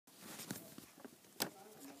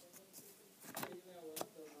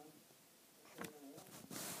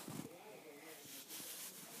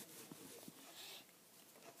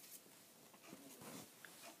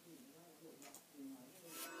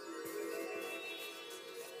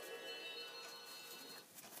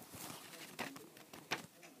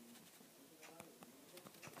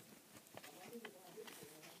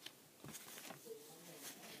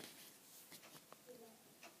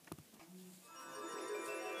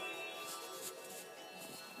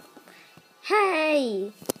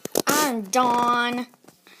Hey, I'm Dawn.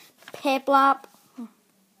 Piplup.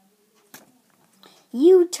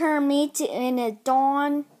 You turned me into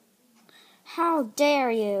Dawn. How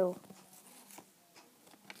dare you?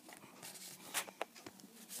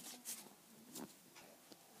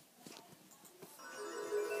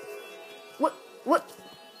 What?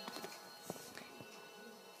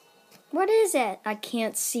 What is it? I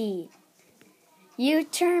can't see. You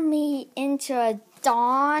turned me into a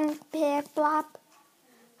Dawn, Piplup.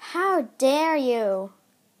 How dare you?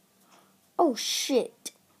 Oh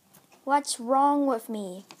shit. What's wrong with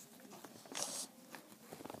me?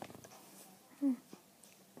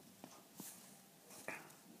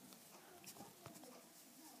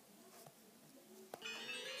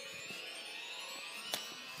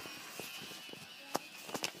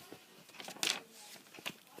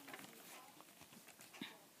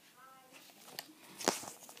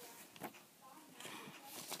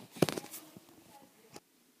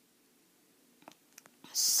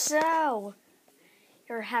 So,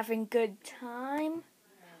 you're having good time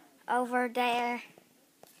over there?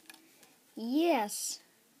 Yes.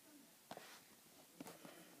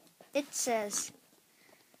 It says,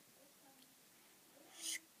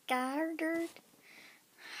 Scattered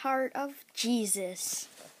Heart of Jesus.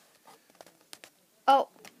 Oh,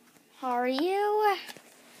 are you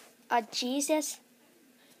a Jesus?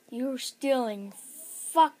 You're stealing.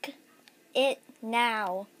 Fuck it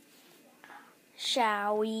now.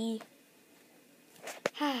 Shall we?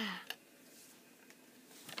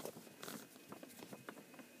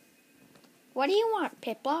 What do you want,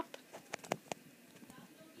 Piplup?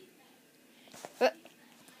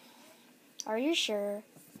 Are you sure?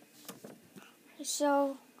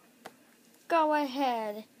 So, go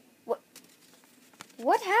ahead.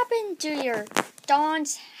 What happened to your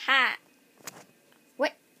Dawn's hat?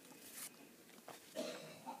 What?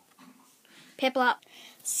 Piplup.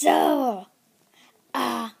 So,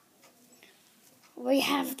 we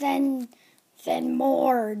have then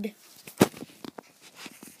moored.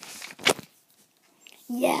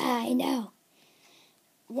 Yeah, I know.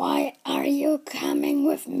 Why are you coming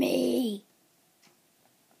with me?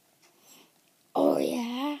 Oh,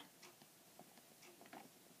 yeah?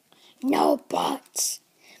 No buts,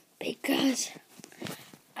 because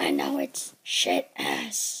I know it's shit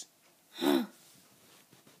ass. Huh?